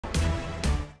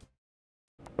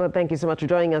Well, thank you so much for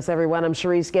joining us, everyone. I'm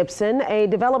Sharice Gibson. A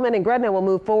development in Gretna will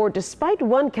move forward despite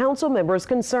one council member's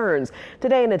concerns.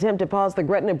 Today, an attempt to pause the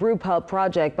Gretna brew pub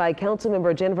project by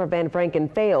Councilmember Jennifer Van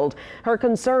Franken failed. Her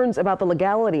concerns about the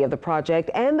legality of the project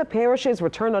and the parish's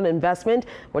return on investment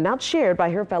were not shared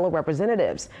by her fellow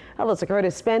representatives. Alyssa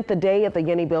Curtis spent the day at the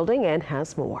Yenny building and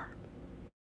has more.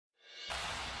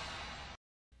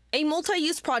 A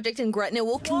multi-use project in Gretna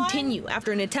will continue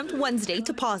after an attempt Wednesday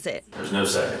to pause it. There's no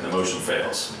second. The motion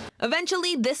fails.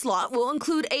 Eventually, this lot will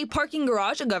include a parking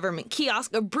garage, a government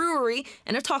kiosk, a brewery,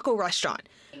 and a taco restaurant.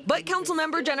 But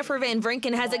Councilmember Jennifer Van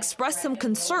Franken has expressed some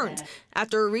concerns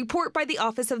after a report by the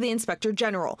Office of the Inspector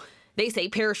General. They say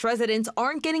parish residents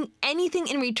aren't getting anything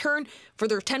in return for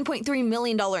their $10.3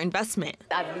 million investment.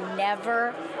 I've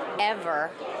never, ever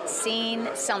seen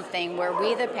something where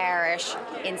we, the parish,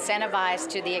 incentivize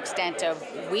to the extent of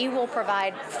we will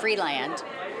provide free land,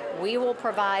 we will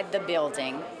provide the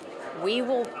building, we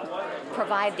will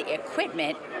provide the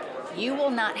equipment. You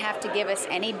will not have to give us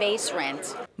any base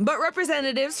rent. But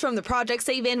representatives from the project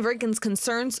say Van Franken's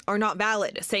concerns are not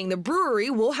valid, saying the brewery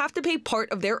will have to pay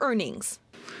part of their earnings.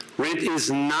 Rent is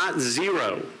not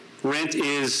zero. Rent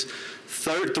is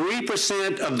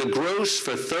 3% of the gross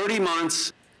for 30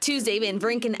 months. Tuesday, Van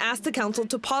Franken asked the council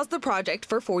to pause the project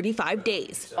for 45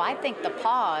 days. I think the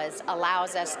pause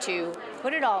allows us to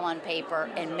put it all on paper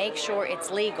and make sure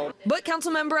it's legal. But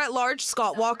Councilmember at Large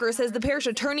Scott Walker says the parish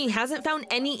attorney hasn't found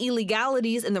any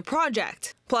illegalities in the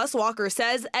project. Plus, Walker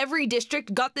says every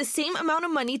district got the same amount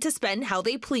of money to spend how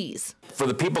they please. For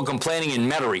the people complaining in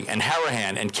Metairie and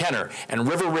Harahan and Kenner and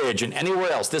River Ridge and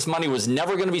anywhere else, this money was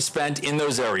never going to be spent in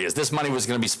those areas. This money was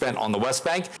going to be spent on the West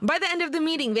Bank. By the end of the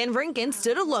meeting, Van Franken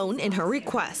stood alone in her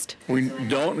request. We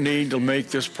don't need to make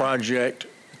this project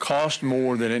cost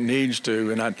more than it needs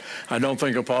to, and I don't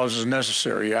think a pause is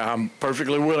necessary. I'm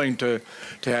perfectly willing to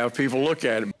have people look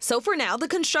at it. So for now, the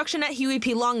construction at Huey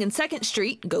P. Long and 2nd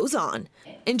Street goes on.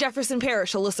 In Jefferson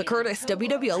Parish, Alyssa Curtis,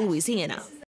 WWL Louisiana.